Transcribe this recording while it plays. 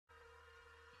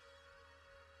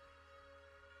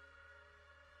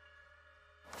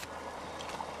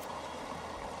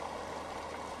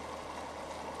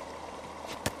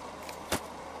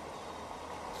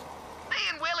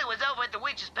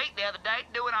other day,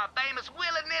 doing our famous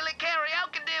willy-nilly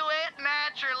karaoke duet,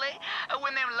 naturally,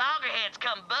 when them loggerheads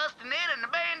come busting in and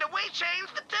demanded we change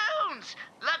the tunes.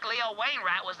 Luckily, old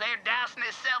Wainwright was there dousing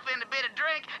himself in a bit of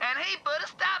drink, and he put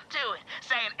a stop to it,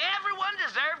 saying everyone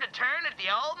deserved a turn at the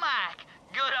old mic.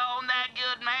 Good on that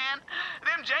good man.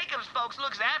 Them Jacobs folks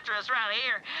looks after us right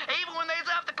here, even when they's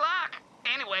off the clock.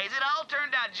 Anyways, it all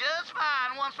turned out just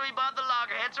fine once we brought the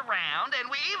loggerheads around,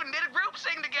 and we even did a group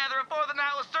sing together before the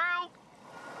night was through.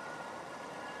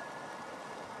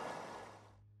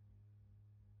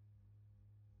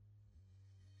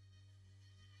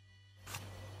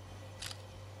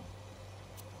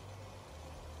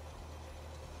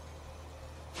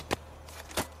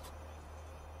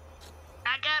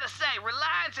 I gotta say,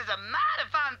 Reliance is a mighty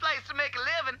fine place to make a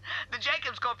living. The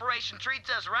Jacobs Corporation treats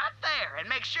us right fair and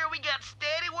makes sure we got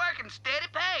steady work and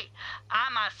steady pay. I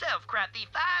myself crap the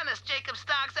finest Jacobs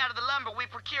stocks out of the lumber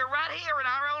we procure right here in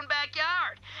our own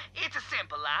backyard. It's a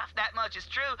simple life, that much is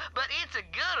true, but it's a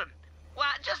good one.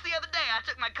 Why, just the other day I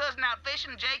took my cousin out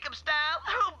fishing Jacob style.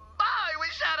 Oh boy, we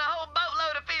shot a whole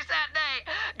boatload of fish that day.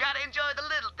 Gotta enjoy the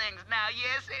little things now,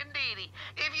 yes indeedy.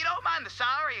 If you don't mind the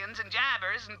saurians and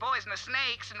jabbers and poisonous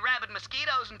snakes and rabid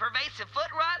mosquitoes and pervasive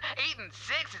foot rot, eating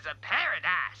six is a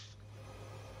paradise.